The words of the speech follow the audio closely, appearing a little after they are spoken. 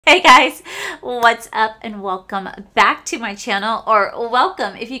Hey guys, what's up and welcome back to my channel, or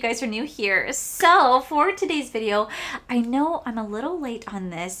welcome if you guys are new here. So for today's video, I know I'm a little late on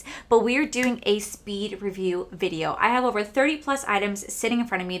this, but we're doing a speed review video. I have over 30 plus items sitting in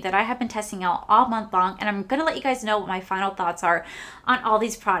front of me that I have been testing out all month long, and I'm gonna let you guys know what my final thoughts are on all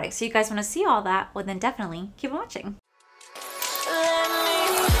these products. So you guys wanna see all that, well then definitely keep watching.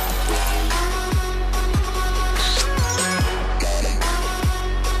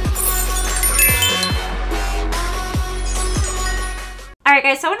 Alright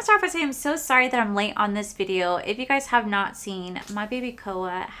guys, so I want to start by saying I'm so sorry that I'm late on this video. If you guys have not seen, my baby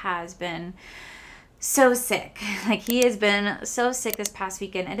Koa has been so sick. Like, he has been so sick this past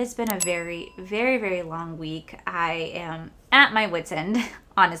weekend. It has been a very long week. I am at my wit's end,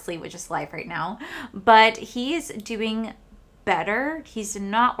 honestly, with just life right now. But he is doing better. He's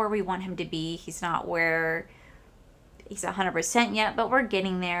not where we want him to be. He's not where he's 100% yet, but we're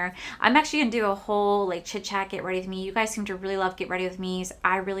getting there. I'm actually gonna do a whole like chit chat, get ready with me. You guys seem to really love get ready with me.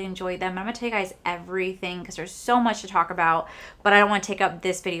 I really enjoy them. I'm gonna tell you guys everything because there's so much to talk about, but I don't want to take up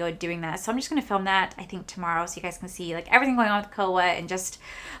this video doing that. So I'm just gonna film that, I think, tomorrow, so you guys can see like everything going on with Koa and just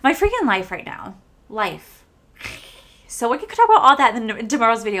my freaking life right now. Life. So we can talk about all that in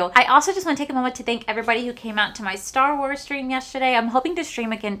tomorrow's video. I also just want to take a moment to thank everybody who came out to my Star Wars stream yesterday. I'm hoping to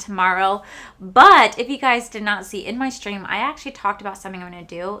stream again tomorrow. But if you guys did not see in my stream, I actually talked about something I'm going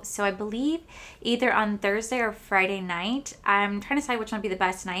to do. So I believe either on Thursday or Friday night, I'm trying to decide which one would be the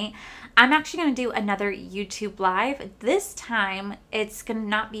best night. I'm actually going to do another YouTube live. This time, it's going to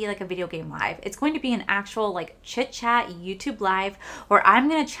not be like a video game live. It's going to be an actual like chit chat YouTube live where I'm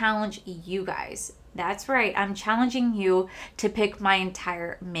going to challenge you guys. That's right, I'm challenging you to pick my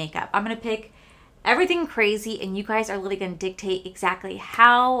entire makeup. I'm gonna pick everything crazy, and you guys are literally gonna dictate exactly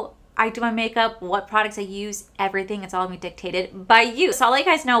how I do my makeup, what products I use, everything. It's all gonna be dictated by you. So I'll let you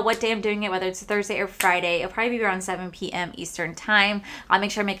guys know what day I'm doing it, whether it's Thursday or Friday. It'll probably be around 7 p.m. Eastern time. I'll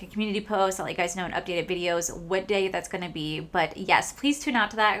make sure I make a community post. I'll let you guys know in updated videos what day that's gonna be. But yes, please tune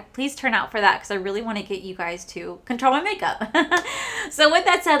out to that. Please turn out for that because I really want to get you guys to control my makeup. So with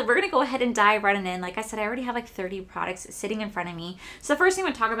that said, we're gonna go ahead and dive right in. Like I said, I already have like 30 products sitting in front of me. So the first thing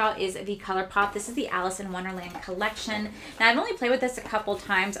I'm gonna talk about is the ColourPop. This is the Alice in Wonderland collection. Now I've only played with this a couple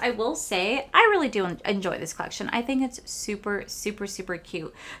times. I will say I really do enjoy this collection. I think it's super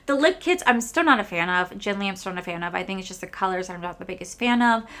cute. The lip kits I'm still not a fan of. Generally, I'm still not a fan of. I think it's just the colors I'm not the biggest fan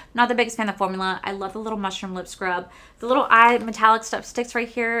of. Not the biggest fan of the formula. I love the little mushroom lip scrub. The little eye metallic stuff sticks right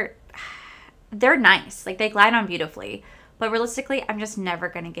here. They're nice. Like, they glide on beautifully. But realistically, I'm just never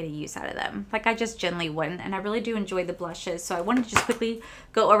going to get a use out of them. Like, I just generally wouldn't. And I really do enjoy the blushes. So I wanted to just quickly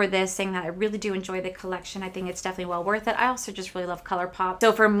go over this, saying that I really do enjoy the collection. I think it's definitely well worth it. I also just really love ColourPop.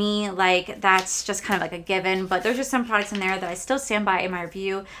 So for me, like, that's just kind of like a given. But there's just some products in there that I still stand by in my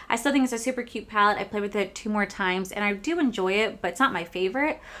review. I still think it's a super cute palette. I played with it 2 more times. And I do enjoy it, but it's not my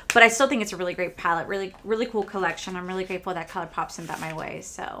favorite. But I still think it's a really great palette. Really cool collection. I'm really grateful that ColourPop sent that my way.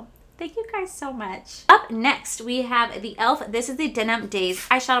 So thank you guys so much. Up next, we have the e.l.f. This is the Denim Days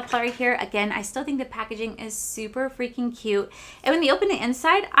eyeshadow palette right here. Again, I still think the packaging is super freaking cute. And when you open the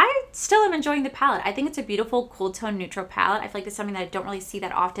inside, I still am enjoying the palette. I think it's a beautiful cool tone neutral palette. I feel like it's something that I don't really see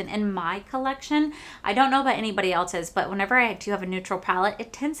that often in my collection. I don't know about anybody else's, but whenever I do have a neutral palette,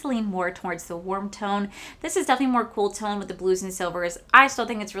 it tends to lean more towards the warm tone. This is definitely more cool tone with the blues and silvers. I still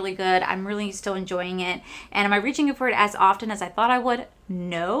think it's really good. I'm really still enjoying it. And am I reaching for it as often as I thought I would?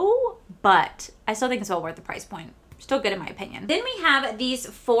 No, but I still think it's well worth the price point. Still good in my opinion. Then we have these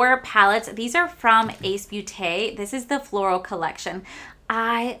 4 palettes. These are from Ace Beauté. This is the Floral Collection.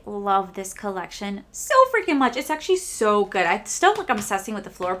 I love this collection so freaking much. It's actually so good. I still like obsessing with the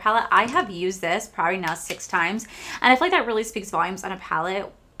Floral palette. I have used this probably now 6 times, and I feel like that really speaks volumes on a palette.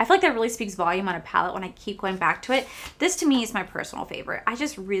 I feel like that really speaks volume on a palette when I keep going back to it. This to me is my personal favorite. I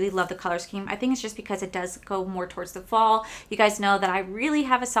just really love the color scheme. I think it's just because it does go more towards the fall. You guys know that I really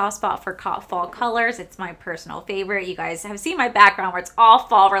have a soft spot for fall colors. It's my personal favorite. You guys have seen my background where it's all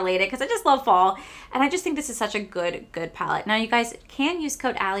fall related because I just love fall. And I just think this is such a good palette. Now you guys can use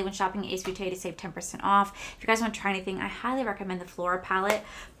code Allie when shopping at Ace Beauté to save 10% off. If you guys want to try anything, I highly recommend the Flora palette.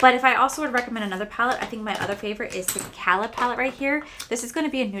 But if I also would recommend another palette, I think my other favorite is the Cala palette right here. This is going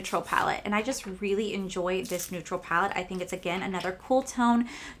to be a neutral palette, and I just really enjoy this neutral palette. I think it's, again, another cool tone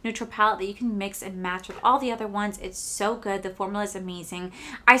neutral palette that you can mix and match with all the other ones. It's so good. The formula is amazing.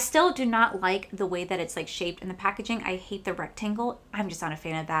 I still do not like the way that it's like shaped in the packaging. I hate the rectangle. I'm just not a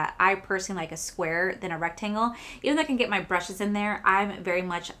fan of that. I personally like a square than a rectangle. Even though I can get my brushes in there, I'm very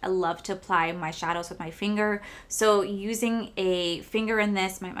much love to apply my shadows with my finger. So using a finger in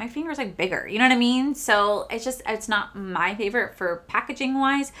this, my finger is like bigger, you know what I mean? So it's just, it's not my favorite for packaging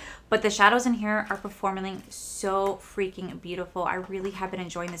wise. wise, but the shadows in here are performing so freaking beautiful. I really have been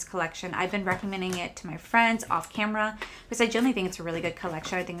enjoying this collection. I've been recommending it to my friends off camera because I generally think it's a really good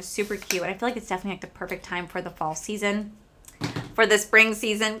collection. I think it's super cute, and I feel like it's definitely like the perfect time for the fall season. For the spring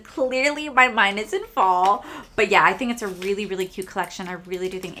season. Clearly my mind is in fall, but yeah, I think it's a really, really cute collection. I really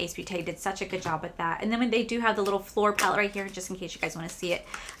do think Ace Beauté did such a good job with that. And then when they do have the little floor palette right here, just in case you guys want to see it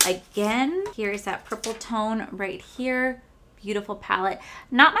again, here is that purple tone right here. Beautiful palette.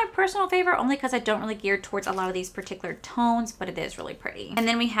 Not my personal favorite, only because I don't really gear towards a lot of these particular tones, but it is really pretty. And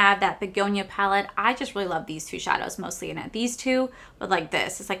then we have that Begonia palette. I just really love these two shadows mostly in it. These two, but like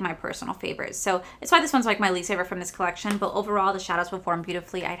this, it's like my personal favorite. So it's why this one's like my least favorite from this collection, but overall the shadows perform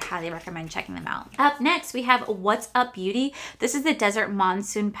beautifully. I'd highly recommend checking them out. Up next, we have What's Up Beauty. This is the Desert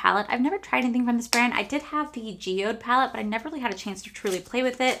Monsoon palette. I've never tried anything from this brand. I did have the Geode palette, but I never really had a chance to truly play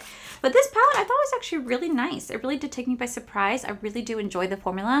with it. But this palette I thought was actually really nice. It really did take me by surprise. I really do enjoy the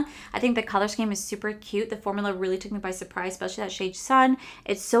formula. I think the color scheme is super cute. The formula really took me by surprise, especially that shade Sun.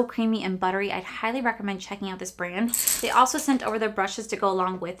 It's so creamy and buttery. I'd highly recommend checking out this brand. They also sent over the brushes to go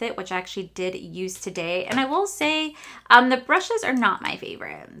along with it, which I actually did use today. And I will say, the brushes are not my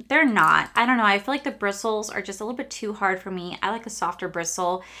favorite. They're not. I don't know. I feel like the bristles are just a little bit too hard for me. I like a softer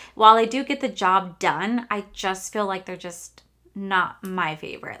bristle. While they do get the job done, I just feel like they're just not my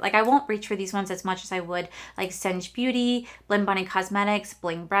favorite. Like I won't reach for these ones as much as I would like Senj Beauty, Blend Bunny Cosmetics,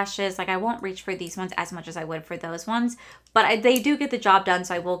 Bling brushes. Like I won't reach for these ones as much as I would for those ones, but they do get the job done,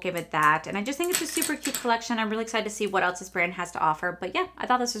 so I will give it that. And I just think it's a super cute collection. I'm really excited to see what else this brand has to offer. But yeah, I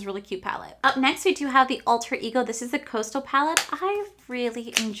thought this was a really cute palette. Up next, we do have the Alter Ego. This is the Coastal palette. I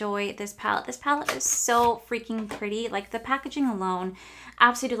really enjoy this palette. This palette is so freaking pretty. Like the packaging alone,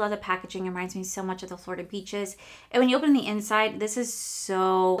 absolutely love the packaging. It reminds me so much of the Florida beaches. And when you open the inside, this is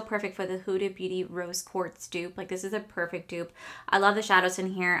so perfect for the Huda Beauty Rose Quartz dupe. Like this is a perfect dupe. I love the shadows in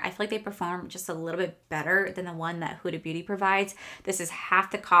here. I feel like they perform just a little bit better than the one that Huda Beauty provides. This is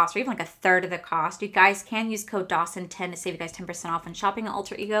half the cost, or even like a third of the cost. You guys can use code Dawson10 to save you guys 10% off when shopping at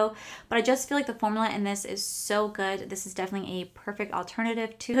Alter Ego. But I just feel like the formula in this is so good. This is definitely a perfect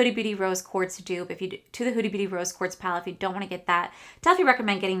alternative to Huda Beauty Rose Quartz dupe. If you to the Huda Beauty Rose Quartz palette, if you don't want to get that, definitely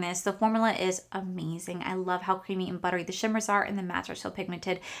recommend getting this. The formula is amazing. I love how creamy and buttery the shimmers are, and the mattes are so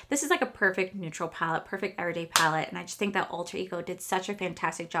pigmented. This is like a perfect neutral palette, perfect everyday palette, and I just think that Alter Ego did such a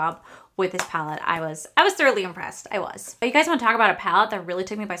fantastic job with this palette. I was thoroughly impressed. I was. But you guys want to talk about a palette that really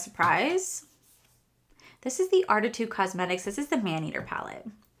took me by surprise? This is the Artitude Cosmetics. This is the Maneater palette.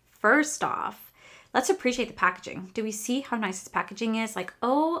 First off, let's appreciate the packaging. Do we see how nice this packaging is? Like,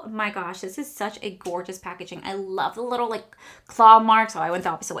 oh my gosh, this is such a gorgeous packaging. I love the little like claw marks. Oh, I went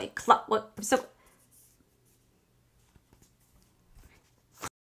the opposite way.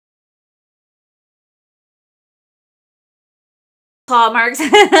 Claw marks.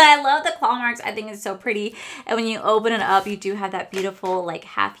 I love the claw marks. I think it's so pretty. And when you open it up, you do have that beautiful like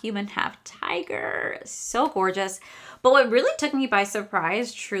half human, half tiger. So gorgeous. But what really took me by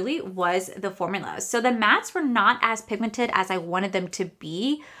surprise truly was the formula. So the mattes were not as pigmented as I wanted them to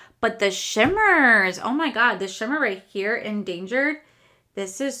be, but the shimmers, oh my God, the shimmer right here, Endangered,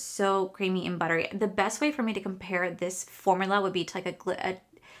 this is so creamy and buttery. The best way for me to compare this formula would be to like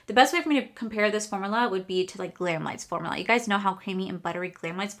the best way for me to compare this formula would be to like Glam Light's formula. You guys know how creamy and buttery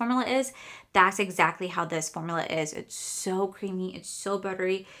Glam Light's formula is. That's exactly how this formula is. It's so creamy. It's so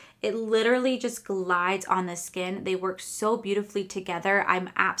buttery. It literally just glides on the skin. They work so beautifully together.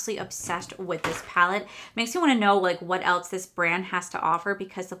 I'm absolutely obsessed with this palette. Makes me want to know like what else this brand has to offer,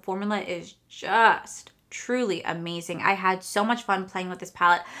 because the formula is just truly amazing. I had so much fun playing with this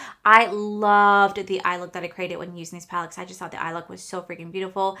palette. I loved the eye look that I created when using these palettes. I just thought the eye look was so freaking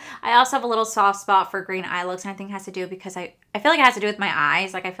beautiful. I also have a little soft spot for green eye looks, and I think it has to do because I feel like it has to do with my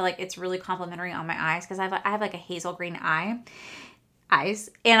eyes. Like I feel like it's really complimentary on my eyes because I have like a hazel green eyes,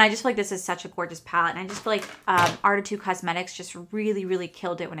 and I just feel like this is such a gorgeous palette. And I just feel like Artitude Cosmetics just really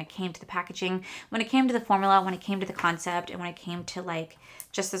killed it when it came to the packaging, when it came to the formula, when it came to the concept, and when it came to like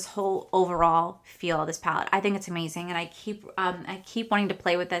just this whole overall feel of this palette. I think it's amazing, and I keep wanting to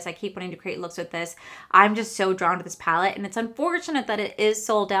play with this. I keep wanting to create looks with this. I'm just so drawn to this palette, and it's unfortunate that it is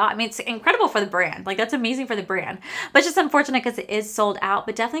sold out. I mean, it's incredible for the brand. Like that's amazing for the brand, but it's just unfortunate because it is sold out.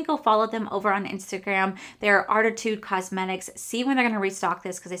 But definitely go follow them over on Instagram. They're Artitude Cosmetics. See when they're going to restock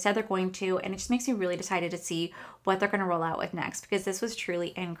this, because they said they're going to, and it just makes me really excited to see what they're going to roll out with next, because this was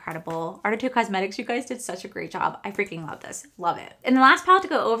truly incredible. Artitude Cosmetics, you guys did such a great job. I freaking love this. Love it. And the last palette to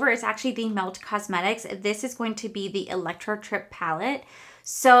go over is actually the Melt Cosmetics. This is going to be the Electro Trip palette.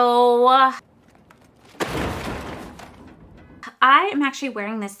 So I am actually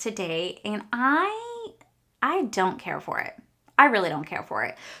wearing this today, and I don't care for it. I really don't care for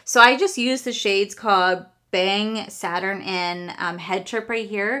it. So I just use the shades called Bang, Saturn, and Head Trip right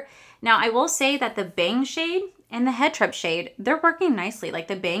here. Now, I will say that the Bang shade and the Head Trip shade, they're working nicely. Like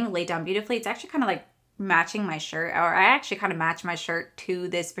the Bang laid down beautifully. It's actually kind of like matching my shirt, or I actually kind of match my shirt to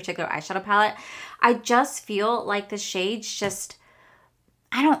this particular eyeshadow palette. I just feel like the shades just,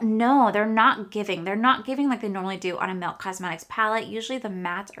 I don't know, they're not giving. They're not giving like they normally do on a Milk Cosmetics palette. Usually the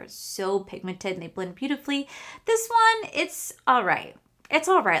mattes are so pigmented and they blend beautifully. This one, it's all right. It's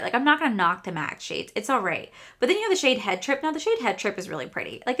all right. Like, I'm not going to knock the MAC shades. It's all right. But then you have the shade Head Trip. Now, the shade Head Trip is really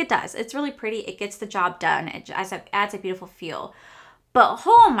pretty. Like, it does. It's really pretty. It gets the job done. It adds a beautiful feel. But,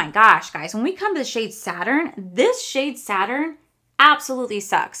 oh my gosh, guys, when we come to the shade Saturn, this shade Saturn absolutely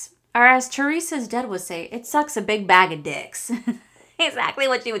sucks. Or as Teresa's dad would say, it sucks a big bag of dicks. Exactly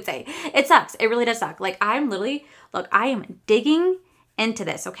what she would say. It sucks. It really does suck. Like, I'm literally, look, I am digging into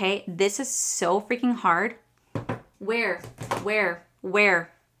this, okay? This is so freaking hard. Where?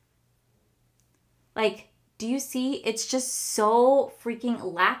 Like, do you see? It's just so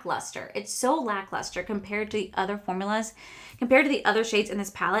freaking lackluster. It's so lackluster compared to the other formulas, compared to the other shades in this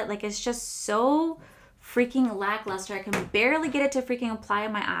palette. Like, it's just so freaking lackluster. I can barely get it to freaking apply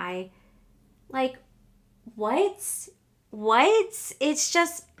on my eye. Like, what? It's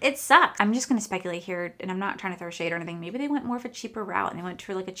just, it sucks. I'm just going to speculate here, and I'm not trying to throw shade or anything. Maybe they went more of a cheaper route, and they went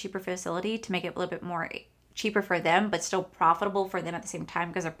to like a cheaper facility to make it a little bit more cheaper for them, but still profitable for them at the same time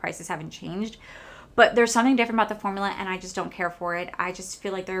because their prices haven't changed. But there's something different about the formula, and I just don't care for it. I just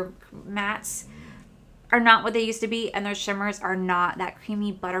feel like their mattes are not what they used to be, and their shimmers are not that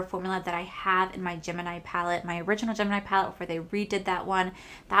creamy butter formula that I have in my Gemini palette, my original Gemini palette before they redid that one.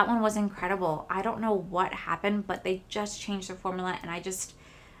 That one was incredible. I don't know what happened, but they just changed the formula, and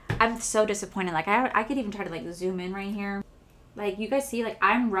I'm so disappointed. Like, I could even try to like zoom in right here. Like, you guys see, like,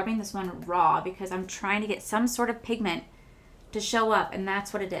 I'm rubbing this one raw because I'm trying to get some sort of pigment to show up, and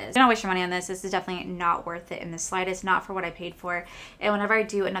that's what it is. Don't waste your money on this. This is definitely not worth it in the slightest, not for what I paid for. And whenever I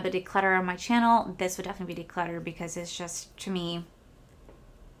do another declutter on my channel, this would definitely be decluttered because it's just, to me,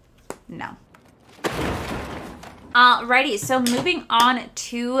 no. Alrighty, so moving on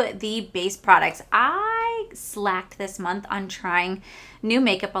to the base products. I slacked this month on trying new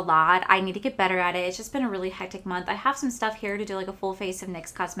makeup a lot. I need to get better at it. It's just been a really hectic month. I have some stuff here to do like a full face of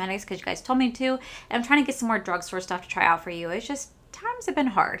NYX Cosmetics because you guys told me to. And I'm trying to get some more drugstore stuff to try out for you. It's just, times have been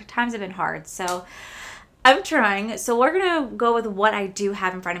hard. Times have been hard. So I'm trying. So we're going to go with what I do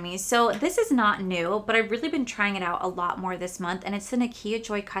have in front of me. So this is not new, but I've really been trying it out a lot more this month, and it's the Nakia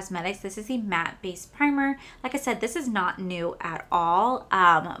Joy Cosmetics. This is the matte base primer. Like I said, this is not new at all,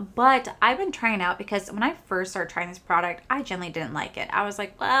 but I've been trying it out because when I first started trying this product, I generally didn't like it. I was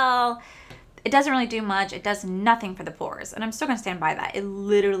like, well, it doesn't really do much. It does nothing for the pores. And I'm still going to stand by that. It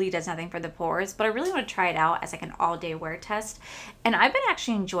literally does nothing for the pores. But I really want to try it out as like an all-day wear test. And I've been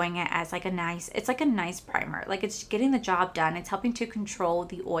actually enjoying it as like a nice, it's like a nice primer. Like, it's getting the job done. It's helping to control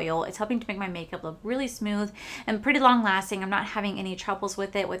the oil. It's helping to make my makeup look really smooth and pretty long lasting. I'm not having any troubles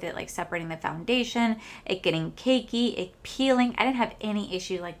with it like separating the foundation, it getting cakey, it peeling. I didn't have any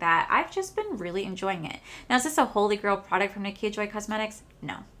issue like that. I've just been really enjoying it. Now, is this a holy grail product from Nakia Joy Cosmetics?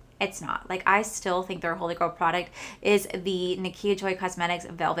 No. It's not. Like, I still think their holy grail product is the Nakia Joy Cosmetics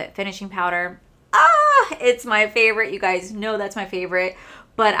Velvet Finishing Powder. Ah, it's my favorite. You guys know that's my favorite.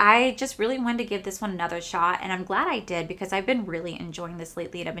 But I just really wanted to give this one another shot, and I'm glad I did because I've been really enjoying this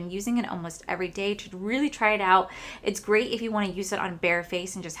lately, and I've been using it almost every day to really try it out. It's great if you want to use it on bare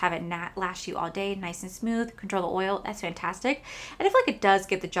face and just have it last you all day, nice and smooth, control the oil. That's fantastic. And I feel like it does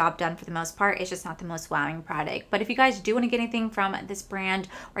get the job done for the most part. It's just not the most wowing product. But if you guys do want to get anything from this brand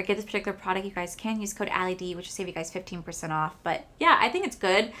or get this particular product, you guys can use code AllieD, which will save you guys 15% off. But yeah, I think it's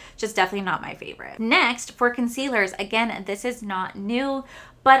good, just definitely not my favorite. Next, for concealers, again, this is not new,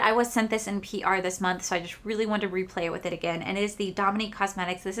 but I was sent this in PR this month, so I just really wanted to replay it with it again. And it is the Dominique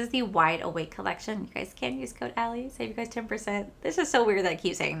Cosmetics. This is the Wide Awake collection. You guys can use code Allie, save you guys 10%. This is so weird that I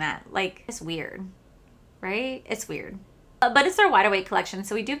keep saying that. Like, it's weird, right? It's weird. But it's our Wide Awake collection.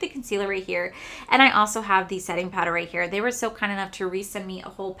 So we do have the concealer right here. And I also have the setting powder right here. They were so kind enough to resend me a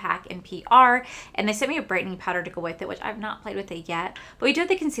whole pack in PR. And they sent me a brightening powder to go with it, which I've not played with it yet. But we do have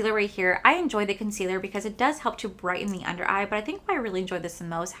the concealer right here. I enjoy the concealer because it does help to brighten the under eye. But I think why I really enjoy this the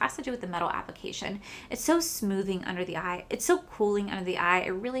most has to do with the metal application. It's so smoothing under the eye. It's so cooling under the eye. It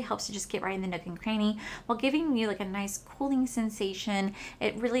really helps to just get right in the nook and cranny while giving you like a nice cooling sensation.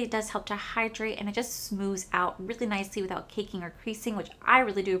 It really does help to hydrate, and it just smooths out really nicely without caking or creasing, which I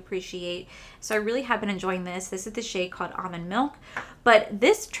really do appreciate. So I really have been enjoying this. This is the shade called Almond Milk. But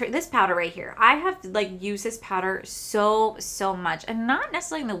this powder right here, I have like used this powder so much, and not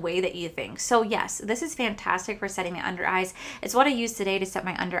necessarily in the way that you think. So yes, this is fantastic for setting the under eyes. It's what I used today to set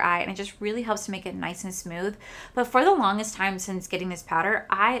my under eye, and it just really helps to make it nice and smooth. But for the longest time since getting this powder,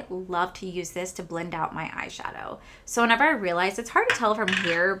 I love to use this to blend out my eyeshadow. So whenever I realize, it's hard to tell from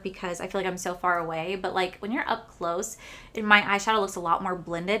here because I feel like I'm so far away, but like when you're up close and my eyeshadow looks a lot more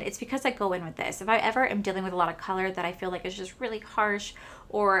blended, it's because I go in with this. If I ever am dealing with a lot of color that I feel like is just really harsh,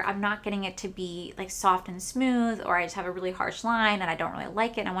 or I'm not getting it to be like soft and smooth, or I just have a really harsh line and I don't really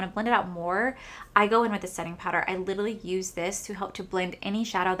like it and I want to blend it out more, I go in with the setting powder. I literally use this to help to blend any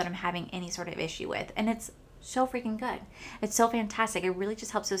shadow that I'm having any sort of issue with, and it's so freaking good. It's so fantastic. It really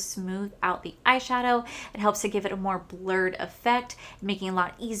just helps to smooth out the eyeshadow. It helps to give it a more blurred effect, making it a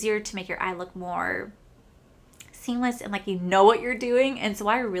lot easier to make your eye look more seamless and like you know what you're doing. And so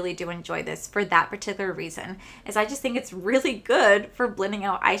I really do enjoy this for that particular reason, is I just think it's really good for blending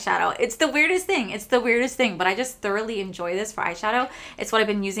out eyeshadow. It's the weirdest thing. It's the weirdest thing, but I just thoroughly enjoy this for eyeshadow. It's what I've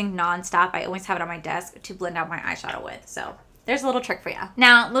been using nonstop. I always have it on my desk to blend out my eyeshadow with. So there's a little trick for you.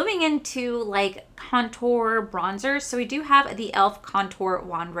 Now, moving into like contour bronzers. So we do have the e.l.f. contour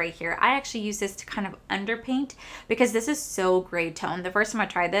wand right here. I actually use this to kind of underpaint because this is so gray tone. The first time I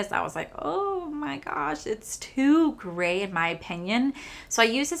tried this, I was like, oh my gosh, it's too gray in my opinion. So I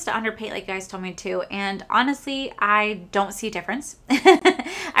use this to underpaint like you guys told me to. And honestly, I don't see a difference.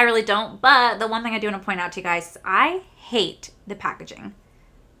 I really don't. But the one thing I do want to point out to you guys, I hate the packaging.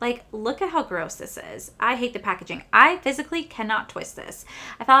 Like, look at how gross this is. I hate the packaging. I physically cannot twist this.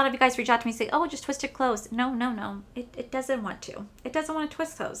 I've had a lot of you guys reach out to me and say, oh, just twist it closed. No, no, no. It doesn't want to. It doesn't want to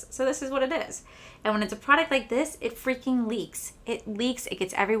twist those. So this is what it is. And when it's a product like this, it freaking leaks. It leaks. It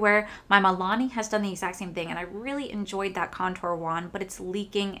gets everywhere. My Milani has done the exact same thing, and I really enjoyed that contour wand, but it's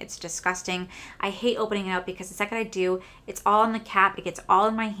leaking. It's disgusting. I hate opening it up because the second I do, it's all on the cap. It gets all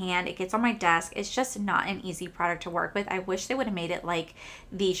in my hand. It gets on my desk. It's just not an easy product to work with. I wish they would have made it like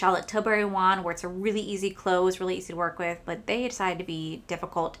the Charlotte Tilbury wand, where it's a really easy close, really easy to work with, but they decided to be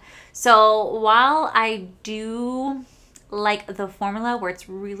difficult. So while I do like the formula where it's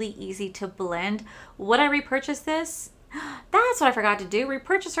really easy to blend, would I repurchase this? That's what I forgot to do.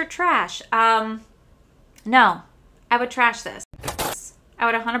 Repurchase or trash? No, I would trash this. I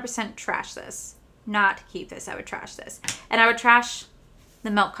would 100% trash this. Not keep this. I would trash this. And I would trash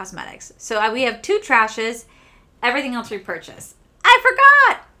the Milk Cosmetics. So we have two trashes. Everything else repurchase. I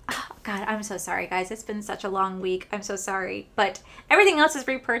forgot. Oh, God, I'm so sorry, guys. It's been such a long week. I'm so sorry. But everything else is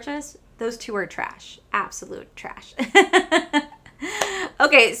repurchase. Those two are trash. Absolute trash.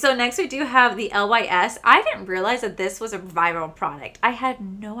 Okay, so next we do have the LYS. I didn't realize that this was a viral product. I had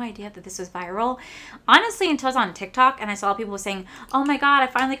no idea that this was viral. Honestly, until I was on TikTok and I saw people saying, oh my God, I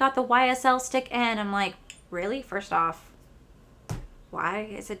finally got the YSL stick in. I'm like, really? First off, why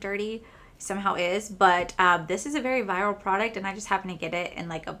is it dirty? Somehow is, but this is a very viral product, and I just happen to get it in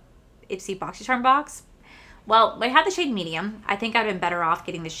like a Ipsy BoxyCharm box. Well, I have the shade medium. I think I'd been better off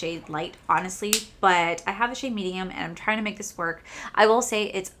getting the shade light, honestly, but I have the shade medium and I'm trying to make this work. I will say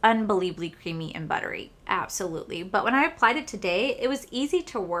it's unbelievably creamy and buttery, absolutely. But when I applied it today, it was easy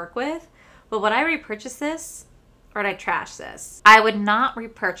to work with. But would I repurchase this or would I trash this? I would not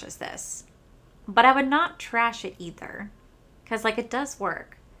repurchase this, but I would not trash it either, because like it does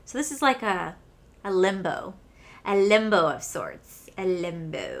work. So this is like a limbo of sorts, a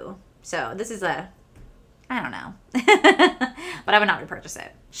limbo. So this is a, I don't know, but I would not repurchase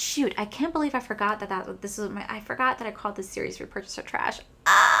it. Shoot, I can't believe I forgot that this was my, I forgot that I called this series Repurchase or Trash.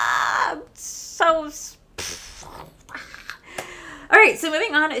 I'm so, all right, so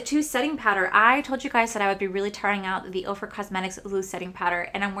moving on to setting powder. I told you guys that I would be really trying out the Ofra Cosmetics Loose Setting Powder,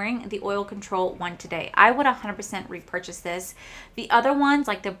 and I'm wearing the Oil Control one today. I would 100% repurchase this. The other ones,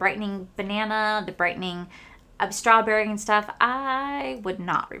 like the Brightening Banana, the Brightening Strawberry and stuff, I would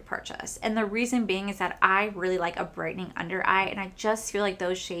not repurchase. And the reason being is that I really like a brightening under eye, and I just feel like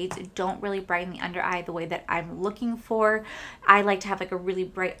those shades don't really brighten the under eye the way that I'm looking for. I like to have like a really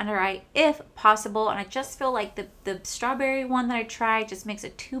bright under eye if possible, and I just feel like the strawberry one that I tried just makes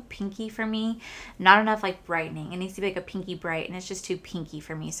it too pinky for me. Not enough like brightening. It needs to be like a pinky bright, and it's just too pinky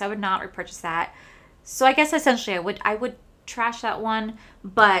for me. So I would not repurchase that. So I guess essentially I would trash that one,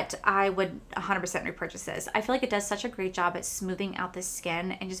 but I would 100% repurchase this. I feel like it does such a great job at smoothing out the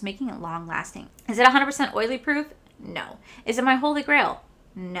skin and just making it long lasting. Is it 100% oily proof? No. Is it my holy grail?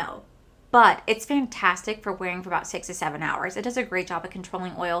 No. but it's fantastic for wearing for about 6 to 7 hours. It does a great job of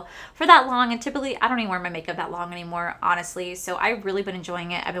controlling oil for that long, and typically I don't even wear my makeup that long anymore, honestly. So I've really been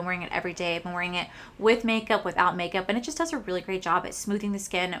enjoying it. I've been wearing it every day. I've been wearing it with makeup, without makeup, and it just does a really great job at smoothing the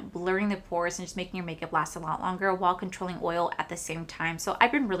skin, blurring the pores, and just making your makeup last a lot longer while controlling oil at the same time. So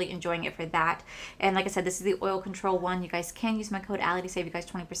I've been really enjoying it for that. And like I said, this is the oil control one. You guys can use my code Allie to save you guys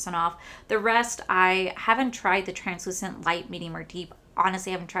 20% off. The rest, I haven't tried the translucent, light, medium, or deep.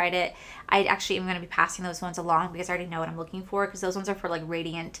 Honestly, I haven't tried it. I actually am going to be passing those ones along because I already know what I'm looking for, because those ones are for like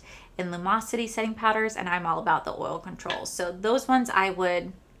radiant and lumosity setting powders, and I'm all about the oil control. So those ones I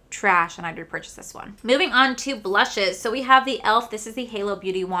would trash, and I'd repurchase this one. Moving on to blushes. So we have the e.l.f. This is the Halo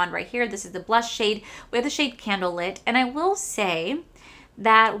Beauty Wand right here. This is the blush shade. We have the shade Candlelit, and I will say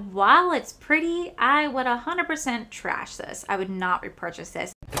that while it's pretty, I would 100% trash this. I would not repurchase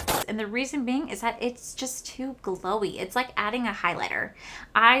this. And the reason being is that it's just too glowy. It's like adding a highlighter.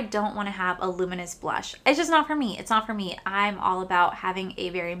 I don't want to have a luminous blush. It's just not for me. It's not for me. I'm all about having a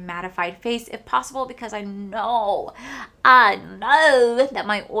very mattified face if possible, because I know that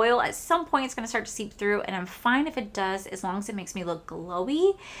my oil at some point is going to start to seep through, and I'm fine if it does, as long as it makes me look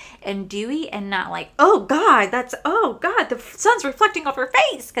glowy and dewy and not like, oh God, the sun's reflecting off your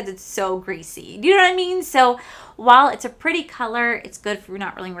face, because it's so greasy. Do you know what I mean? So while it's a pretty color, it's good for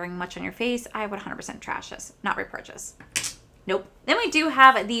not really wearing much on your face. I would 100% trash this, not repurchase. Nope. Then we do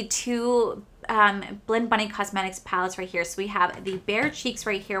have the two Blend Bunny Cosmetics palettes right here. So we have the Bare Cheeks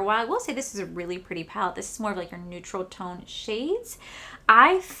right here. While I will say this is a really pretty palette, this is more of like your neutral tone shades.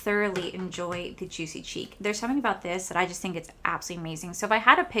 I thoroughly enjoy the Juicy Cheek. There's something about this that I just think it's absolutely amazing. So if I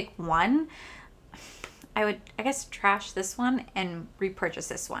had to pick one, I would, I guess, trash this one and repurchase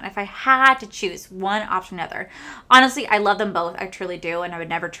this one if I had to choose one option or another. Honestly, I love them both. I truly do, and I would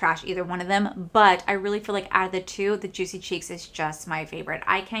never trash either one of them, but I really feel like out of the two, the Juicy Cheeks is just my favorite.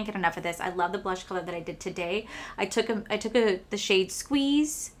 I can't get enough of this. I love the blush color that I did today. I took the shade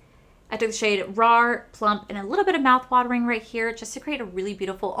Squeeze. I took the shade Raw, Plump, and a little bit of mouth-watering right here just to create a really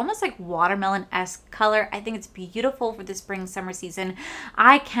beautiful, almost like watermelon-esque color. I think it's beautiful for the spring, summer season.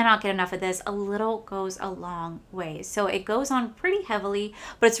 I cannot get enough of this. A little goes a long way. So it goes on pretty heavily,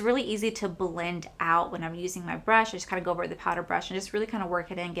 but it's really easy to blend out when I'm using my brush. I just kind of go over the powder brush and just really kind of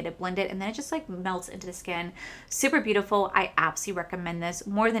work it in, get it blended, and then it just like melts into the skin. Super beautiful. I absolutely recommend this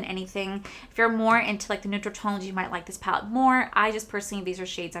more than anything. If you're more into like the neutral tones, you might like this palette more. I just personally, these are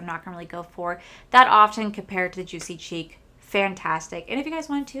shades I'm not going to really go for that often compared to the Juicy Cheek. Fantastic. And if you guys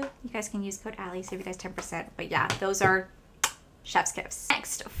want to, you guys can use code Allie, save you guys 10%. But yeah, those are chef's kiss.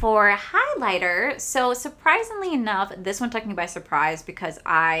 Next, for highlighter. So surprisingly enough, this one took me by surprise because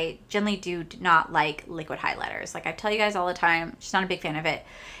I generally do not like liquid highlighters. Like I tell you guys all the time, just not a big fan of it.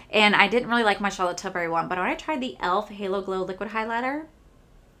 And I didn't really like my Charlotte Tilbury one, but when I tried the e.l.f. Halo Glow liquid highlighter,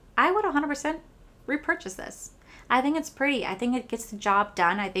 I would 100% repurchase this. I think it's pretty. I think it gets the job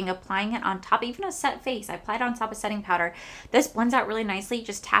done. I think applying it on top, even a set face, I applied it on top of setting powder. This blends out really nicely.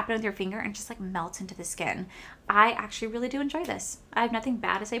 Just tap it with your finger and just like melts into the skin. I actually really do enjoy this. I have nothing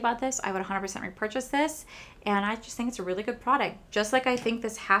bad to say about this. I would 100% repurchase this, and I just think it's a really good product. Just like I think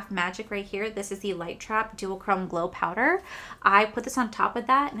this Half Magic right here, this is the Light Trap Dual Chrome Glow Powder. I put this on top of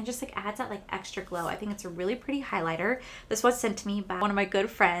that, and it just like adds that like extra glow. I think it's a really pretty highlighter. This was sent to me by one of my good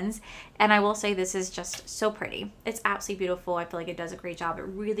friends, and I will say this is just so pretty. It's absolutely beautiful. I feel like it does a great job. It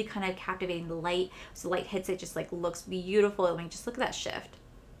really kind of captivating the light. So the light hits it, just like looks beautiful. I mean, just look at that shift.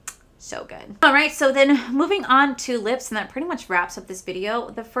 So good. All right, so then moving on to lips, and that pretty much wraps up this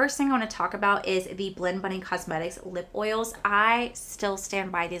video. The first thing I want to talk about is the Blend Bunny Cosmetics lip oils. I still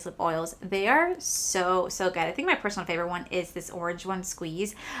stand by these lip oils. They are so good. I think my personal favorite one is this orange one,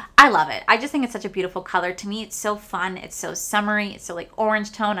 Squeeze. I love it. I just think it's such a beautiful color. To me, it's so fun. It's so summery. It's so like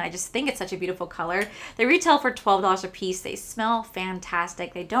orange tone. And I just think it's such a beautiful color. They retail for $12 a piece. They smell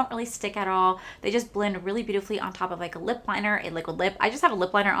fantastic. They don't really stick at all. They just blend really beautifully on top of like a lip liner, a liquid lip. I just have a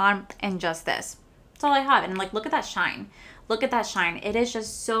lip liner on and just this. That's all I have. And like, look at that shine. Look at that shine. It is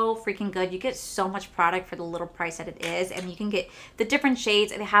just so freaking good. You get so much product for the little price that it is, and you can get the different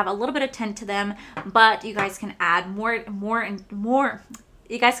shades. They have a little bit of tint to them, but you guys can add more.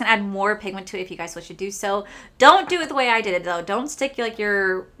 You guys can add more pigment to it if you guys wish to do so. Don't do it the way I did it though. Don't stick like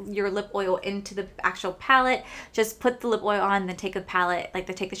your lip oil into the actual palette. Just put the lip oil on, then take the palette,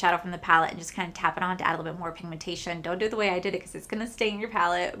 take the shadow from the palette and just kind of tap it on to add a little bit more pigmentation. Don't do it the way I did it because it's gonna stay in your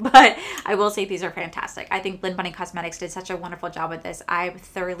palette. But I will say these are fantastic. I think Blend Bunny Cosmetics did such a wonderful job with this. I'm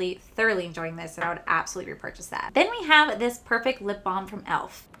thoroughly enjoying this, and I would absolutely repurchase that. Then we have this Perfect Lip Balm from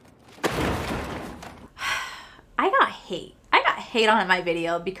e.l.f. I got hate on my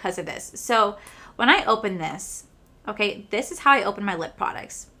video because of this. So when I open this, okay, this is how I open my lip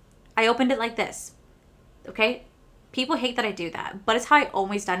products. I opened it like this, okay? People hate that I do that, but it's how I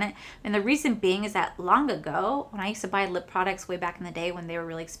always done it. And the reason being is that long ago, when I used to buy lip products way back in the day when they were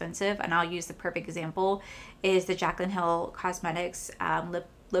really expensive, and I'll use the perfect example is the Jaclyn Hill Cosmetics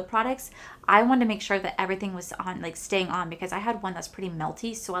lip products. I wanted to make sure that everything was on, like staying on, because I had one that's pretty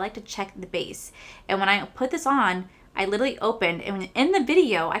melty, so I like to check the base. And when I put this on, I literally opened, and in the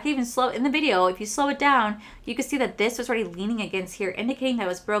video, I can even slow in the video, if you slow it down, you can see that this was already leaning against here, indicating that it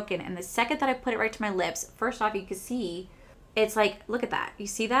was broken. And the second that I put it right to my lips, first off, you can see it's like, look at that. You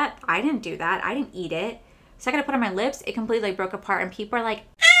see that? I didn't do that. I didn't eat it. The second I put it on my lips, it completely like broke apart, and people are like,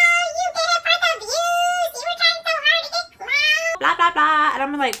 blah, blah, blah. And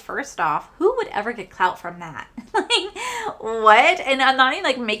I'm like, first off, who would ever get clout from that? Like, what? And I'm not even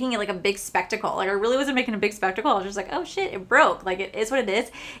like making it like a big spectacle. Like, I really wasn't making a big spectacle. I was just like, oh shit, it broke. Like, it is what it is.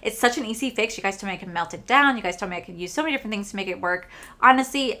 It's such an easy fix. You guys told me I can melt it down. You guys told me I could use so many different things to make it work.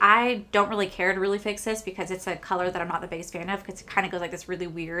 Honestly, I don't really care to really fix this because it's a color that I'm not the biggest fan of, because it kind of goes like this really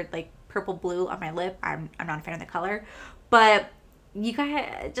weird, like purple blue on my lip. I'm not a fan of the color, but you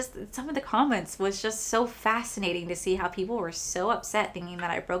guys, just some of the comments was just so fascinating to see how people were so upset thinking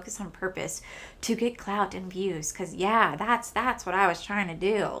that I broke this on purpose to get clout and views. Because yeah, that's what I was trying to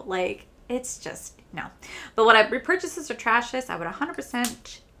do. Like, it's just no. But would I repurchase this or trash this? I would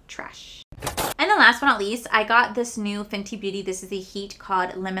 100% trash. And then last but not least, I got this new Fenty Beauty. This is the Heat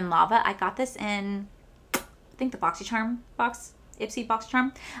Cod Lemon Lava. I got this in, I think, the BoxyCharm box. Ipsy box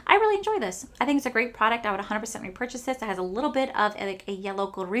charm. I really enjoy this. I think it's a great product. I would 100% repurchase this. It has a little bit of like a yellow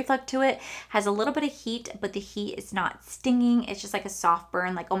gold reflect to it. Has a little bit of heat, but the heat is not stinging. It's just like a soft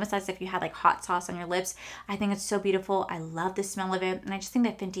burn, like almost as if you had like hot sauce on your lips. I think it's so beautiful. I love the smell of it, and I just think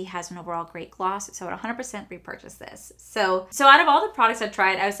that Fenty has an overall great gloss. So I would 100% repurchase this. So out of all the products I've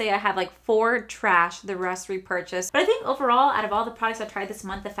tried, I would say I have like 4 trash, the rest repurchase. But I think overall, out of all the products I've tried this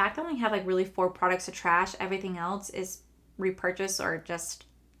month, the fact that I only have like really 4 products to trash, everything else is repurchase, or just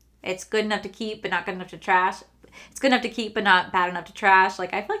it's good enough to keep but not good enough to trash. It's good enough to keep but not bad enough to trash.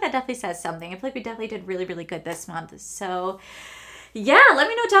 Like, I feel like that definitely says something. I feel like we definitely did really, really good this month. So yeah, let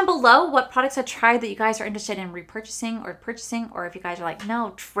me know down below what products I tried that you guys are interested in repurchasing or purchasing, or if you guys are like,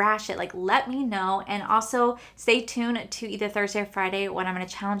 no, trash it. Like, let me know. And also stay tuned to either Thursday or Friday when I'm going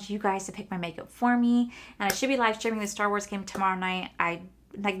to challenge you guys to pick my makeup for me. And I should be live streaming the Star Wars game tomorrow night. I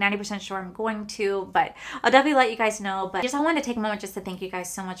like 90% sure I'm going to, but I'll definitely let you guys know. But I wanted to take a moment just to thank you guys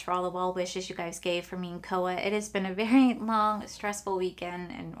so much for all the well wishes you guys gave for me and Koa. It has been a very long, stressful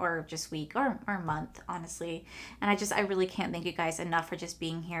weekend, and or just week or month, honestly. And I really can't thank you guys enough for just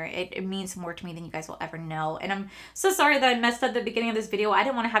being here. It means more to me than you guys will ever know. And I'm so sorry that I messed up the beginning of this video. I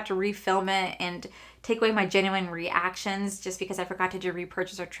didn't want to have to refilm it and take away my genuine reactions just because I forgot to do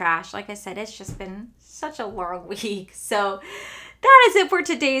repurchase or trash. Like I said, it's just been such a long week. So that is it for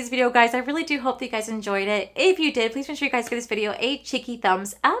today's video, guys. I really do hope that you guys enjoyed it. If you did, please make sure you guys give this video a cheeky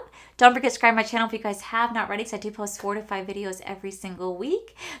thumbs up. Don't forget to subscribe to my channel if you guys have not already, because I do post 4 to 5 videos every single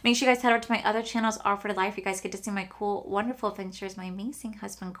week. Make sure you guys head over to my other channels, All for Life. You guys get to see my cool, wonderful adventures, my amazing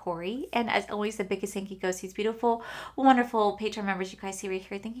husband, Corey. And as always, the biggest thank you goes to these beautiful, wonderful Patreon members you guys see right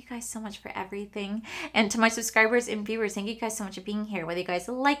here. Thank you guys so much for everything. And to my subscribers and viewers, thank you guys so much for being here. Whether you guys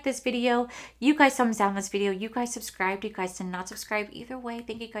like this video, you guys thumbs down this video, you guys subscribed, you guys did not subscribe, either way,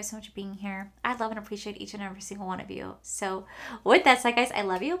 thank you guys so much for being here. I love and appreciate each and every single one of you. So with that said, guys, I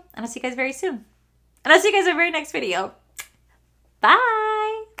love you, and I'll see you guys very soon. And I'll see you guys in the very next video. Bye!